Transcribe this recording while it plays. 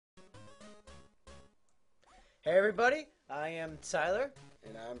Hey everybody, I am Tyler,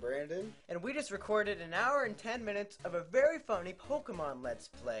 And I'm Brandon. and we just recorded an hour and 10 minutes of a very funny Pokemon Let's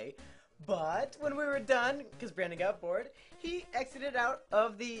Play. But when we were done, because Brandon got bored, he exited out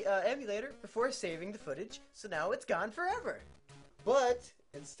of the emulator before saving the footage, so now it's gone forever. But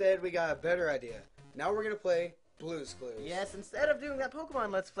instead, we got a better idea. Now we're gonna play Blue's Clues. Yes, instead of doing that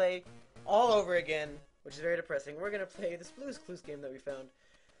Pokemon Let's Play all over again, which is very depressing, we're going to play this Blue's Clues game that we found.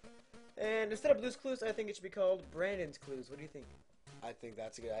 And instead of Blue's Clues, I think it should be called Brandon's Clues. What do you think? I think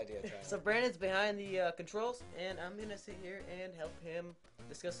that's a good idea, Tyler. So Brandon's behind the controls, and I'm gonna sit here and help him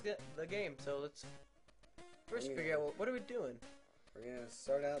discuss the game. So let's first figure out what are we doing. We're gonna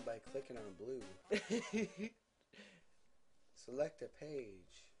start out by clicking on blue. Select a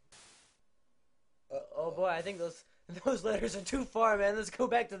page. Oh boy, I think those letters are too far, man. Let's go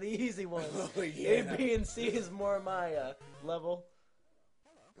back to the easy ones. Oh, yeah. A, B, and C is more my level.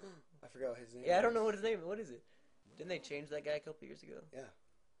 I forgot his name. Yeah, I don't know what his name is. What is it? Didn't they change that guy a couple years ago? Yeah.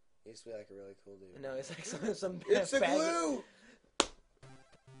 He used to be like a really cool dude. No, it's like some It's a faggot. glue!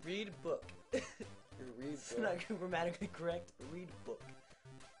 Read book. Read It's book. not grammatically correct. Read book.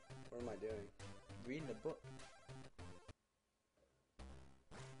 What am I doing? Reading a book.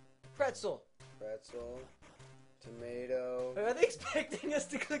 Pretzel. Pretzel. Tomato. Are they expecting us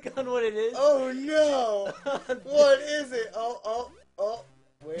to click on what it is? Oh no! What is it? Oh.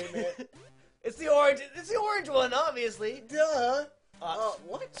 Wait a minute. It's the orange. It's the orange one, obviously. Duh!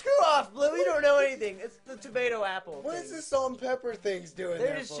 What? Screw off, Blue. You don't know anything. It's the tomato apple. What thing. is the salt and pepper things doing They're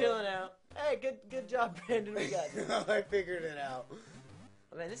there just for? chilling out. Hey, good job, Brandon. We got this. I figured it out.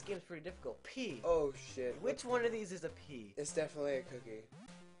 Oh, man, this game's pretty difficult. P. Oh shit. Which one of these is a P? It's definitely a cookie.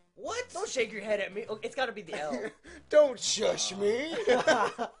 What? Don't shake your head at me. Oh, it's got to be the L. Don't shush me!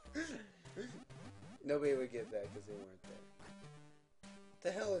 Nobody would get that because they weren't there.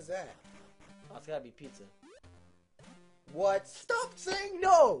 The hell is that? Oh, it's got to be pizza. What? Stop saying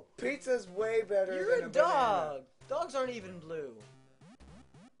no! Pizza's way better You're than a banana. dog. Dogs aren't even blue.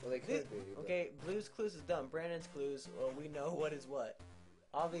 Well, they could be. but- Okay, Blue's Clues is done. Brandon's Clues, well, we know what is what.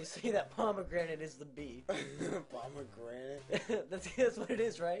 Obviously, that pomegranate is the B. Pomegranate? that's what it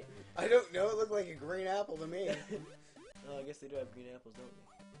is, right? I don't know. It looked like a green apple to me. Oh, I guess they do have green apples,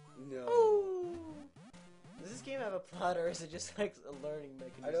 don't they? No. Ooh. Does this game have a plot, or is it just like a learning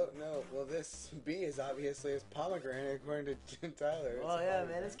mechanism? I don't know. Well, this B is obviously as pomegranate according to Tyler. It's Oh, a yeah, man.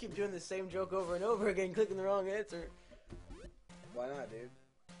 pomegranate. Let's keep doing the same joke over and over again, clicking the wrong answer. Why not, dude?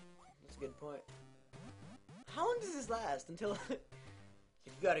 That's a good point. How long does this last? Until...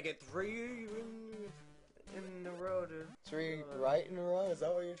 You gotta get 3 in a row to... Three right in a row? Is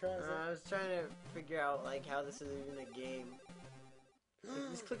that what you're trying to say? I was trying to figure out like how this is even a game.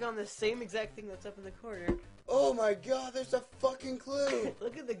 Just click on the same exact thing that's up in the corner. Oh my god, there's a fucking clue!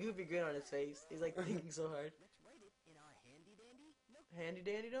 Look at the goofy grin on his face. He's like thinking so hard. Handy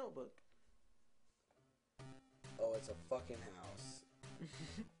dandy notebook. Oh, it's a fucking house.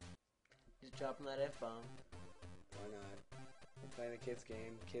 Just dropping that F-bomb. Why not? We're playing a kid's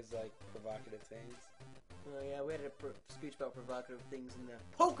game. Kids like provocative things. Oh yeah, we had a speech about provocative things in the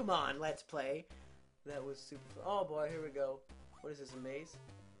Pokemon Let's Play. That was super fun. Oh boy, here we go. What is this, a maze?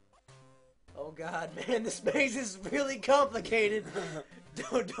 Oh god, man, this maze is really complicated.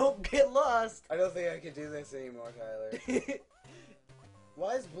 Don't get lost. I don't think I can do this anymore, Tyler.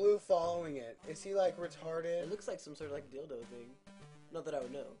 Why is Blue following it? Is he like retarded? It looks like some sort of like dildo thing. Not that I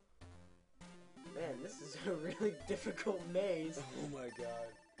would know. Man, this is a really difficult maze. Oh my god.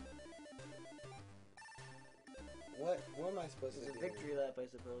 What am I supposed It's to a do? victory lap, I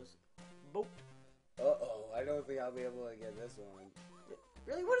suppose. Boop. Uh-oh, I don't think I'll be able to get this one.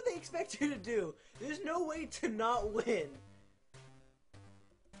 Really, what do they expect you to do? There's no way to not win.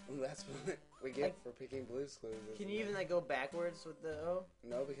 That's what we get Like- for picking Blue's Clues. Can isn't you it? even like go backwards with the O?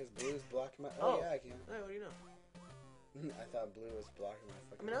 No, because Blue's blocking my... Oh. Oh, yeah, I can. Hey, what do you know? I thought Blue was blocking my I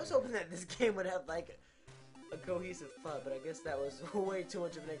fucking... mean, I was way. hoping that this game would have like a cohesive plot, but I guess that was way too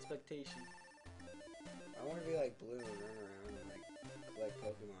much of an expectation. I want to be like Blue and run around and like collect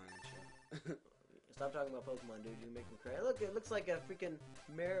Pokemon and shit. Stop talking about Pokemon, dude. You make me cry. Look, it looks like a freaking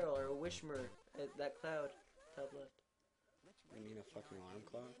Meryl or a Wishmer at that cloud, top left. You mean a fucking alarm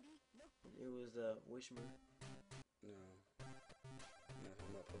clock? It was Wishmer. No. Nothing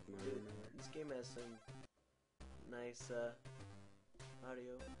about Pokemon, Dude, remember? this game has some nice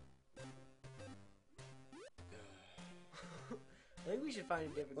audio. I think we should find a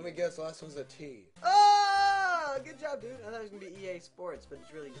different. Let me guess, the last one's a T. Oh, good job, dude. I thought it was gonna be EA Sports, but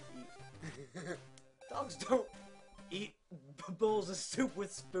it's really just eat. Dogs don't eat bowls of soup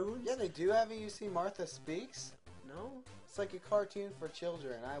with spoons. Yeah, they do. Haven't you seen Martha Speaks? No. It's like a cartoon for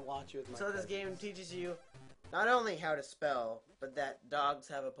children. I watch it with my So this cousins. game teaches you Not only how to spell, but that dogs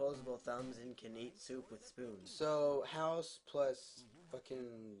have opposable thumbs and can eat soup with spoons. So, house plus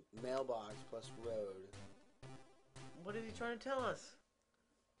fucking mailbox plus road. What is he trying to tell us?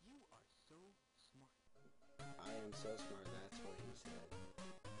 I am so smart, that's what he said.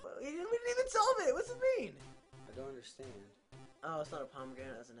 Well, we didn't even solve it. What's it mean? I don't understand. Oh, it's not a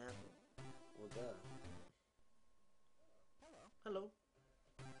pomegranate. That's an apple. Well, duh. Hello.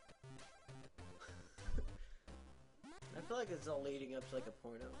 I feel like it's all leading up to like a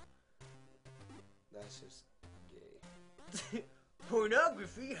porno. That's just gay.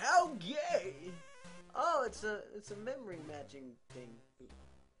 Pornography? How gay! Oh, it's a memory matching thing.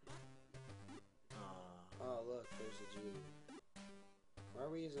 Oh, look, there's a G. Why are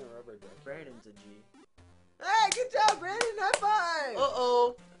we using a rubber duck? Brandon's a G. Hey, good job, Brandon! High five!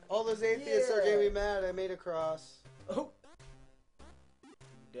 Uh-oh! All those atheists are Yeah. getting me mad. I made a cross. Oh!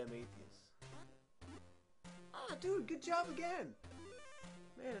 Damn atheists. Ah, dude, good job again!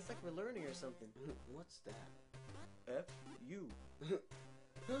 Man, it's like we're learning or something. What's that? F-U.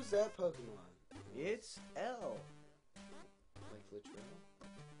 Who's that Pokemon? It's L. Like Latrell?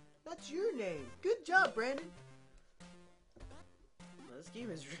 That's your name. Good job, Brandon. Well, this game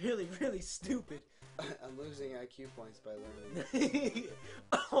is really, really stupid. I'm losing IQ points by learning.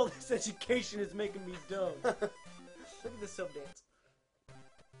 All this education is making me dumb. Look at this soap dance.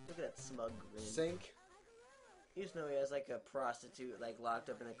 Look at that smug grin. Sink. You just know he has like a prostitute like locked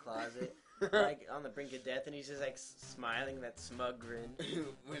up in a closet, like on the brink of death, and he's just like smiling that smug grin.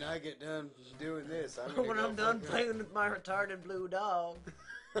 When I get done doing this, I'm gonna When go I'm done fucking- playing with my retarded blue dog.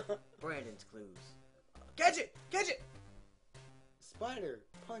 Brandon's clues. Catch it! Catch it! Spider,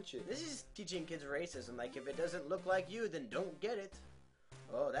 punch it. This is teaching kids racism. Like, if it doesn't look like you, then don't get it.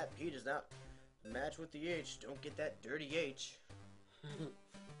 Oh, that P does not match with the H. Don't get that dirty H.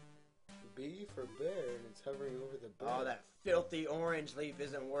 B for bear, and it's hovering over the bed. Oh, that filthy orange leaf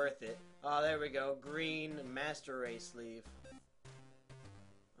isn't worth it. Oh, there we go. Green master race leaf.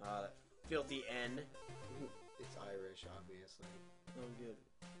 Oh, that filthy N. It's Irish, obviously. Don't get it.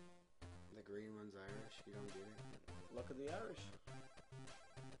 The green one's Irish. You don't get it. Look at the Irish.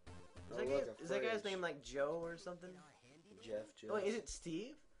 Oh, Is look, a that guy's fridge. name like Joe or something? Jeff. Oh, wait, is it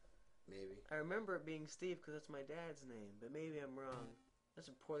Steve? Maybe. I remember it being Steve because that's my dad's name, but maybe I'm wrong. That's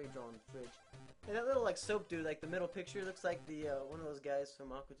a poorly drawn fridge. And that little like soap dude, like the middle picture, looks like the one of those guys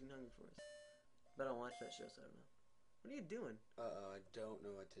from Aqua Teen Hunger Force. But I don't watch that show, so I don't know. What are you doing? I don't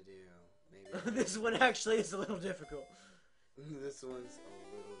know what to do. Maybe. This one actually is a little difficult. This one's a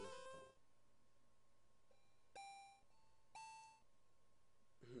little difficult.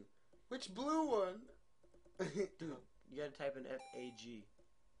 Which blue one? Dude, you gotta type in F-A-G.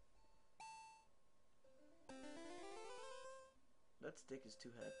 That stick is too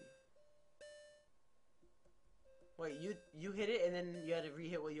happy. Wait, you hit it and then you had to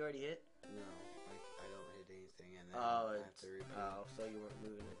re-hit what you already hit? No, like I don't hit anything and then Oh, I have to repeat. oh, so you weren't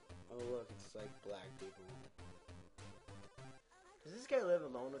moving it. Oh look, it's like black people. Does this guy live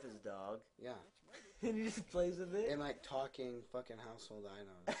alone with his dog? Yeah, And he just plays with it? and like talking fucking household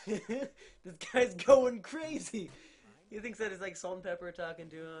items. This guy's going crazy. He thinks that it's like Salt and Pepper talking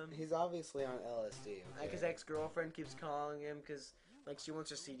to him. He's obviously on LSD. Like his Okay? ex-girlfriend keeps calling him because like she wants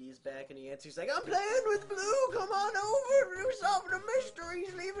her CDs back, and he answers like, "I'm playing with Blue. Come on over. We're solving a mystery.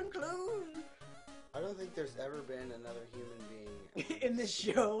 He's leaving clues." I don't think there's ever been another human being In this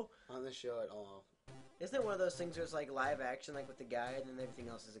show, on the show at all. isn't it one of those things where it's like live action, like with the guy, and then everything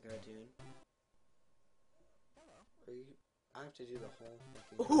else is a cartoon? Are you? I have to do the whole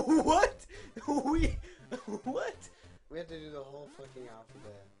fucking. What? What? We have to do the whole fucking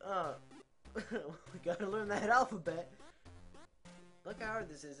alphabet. We gotta learn that alphabet. Look how hard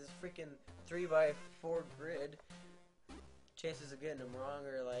this is. This freaking 3x4 grid. Chances of getting them wrong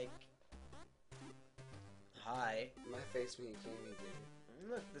are like high. My face when you can't even get it. And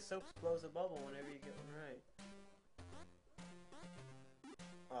look, the soap blows a bubble whenever you get one right.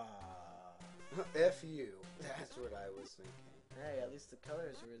 F you. That's what I was thinking. Hey, at least the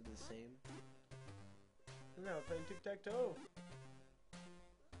colors are the same. Now we're playing tic-tac-toe.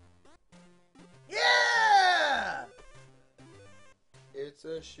 Yeah! It's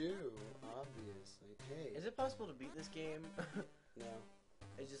a shoe, obviously. Hey. Is it possible to beat this game? No.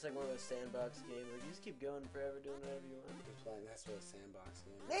 It's just like one of those sandbox games where you just keep going forever doing whatever you want. It's fine. That's what a sandbox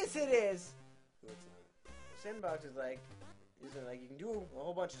game is. Yes, it is! No, it's not. Sandbox is like you can do a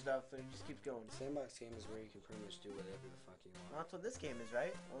whole bunch of stuff and it just keeps going. Sandbox game is where you can pretty much do whatever the fuck you Well, want. that's what this game is,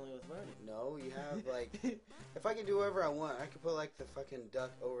 right? Only with learning. No, you have like. If I can do whatever I want, I could put like the fucking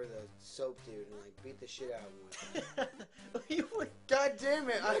duck over the soap dude and like beat the shit out of him with it. You would God damn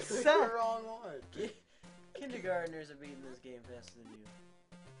it! I What's picked that? the wrong one. Kindergartners are beating this game faster than you.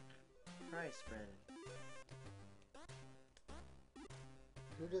 Christ, Brandon.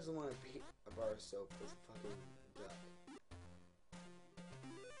 Who doesn't want to beat a bar of soap with a fucking duck?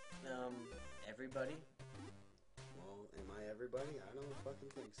 Everybody. Well, am I everybody? I don't fucking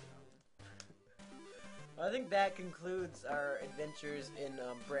think so. I think that concludes our adventures in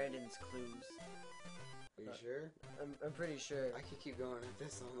Brandon's Clues. Are you sure? I'm pretty sure. I could keep going at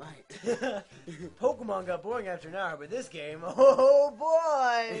this all night. Pokemon got boring after an hour, but this game, oh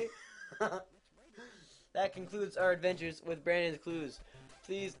boy! That concludes our adventures with Brandon's Clues.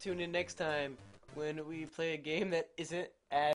 Please tune in next time when we play a game that isn't